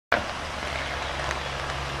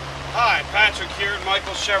Patrick here at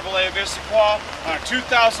Michael's Chevrolet of Issaquah on a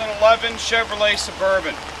 2011 Chevrolet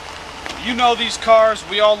Suburban. You know these cars,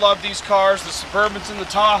 we all love these cars, the Suburbans and the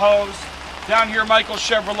Tahoes. Down here at Michael's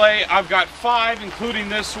Chevrolet, I've got 5, including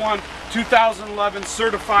this one, 2011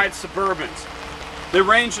 certified Suburbans. They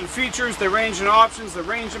range in features, they range in options, they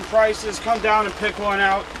range in prices. Come down and pick one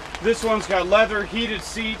out. This one's got leather, heated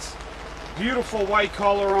seats, beautiful white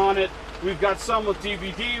color on it. We've got some with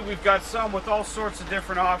DVD, we've got some with all sorts of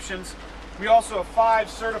different options. We also have 5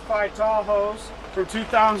 certified Tahoes from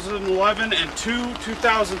 2011 and 2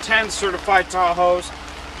 2010 certified Tahoes.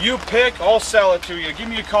 You pick, I'll sell it to you. Give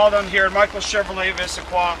me a call down here at Michael's Chevrolet of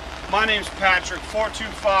Issaquah. My name's Patrick,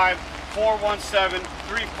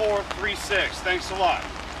 425-417-3436. Thanks a lot.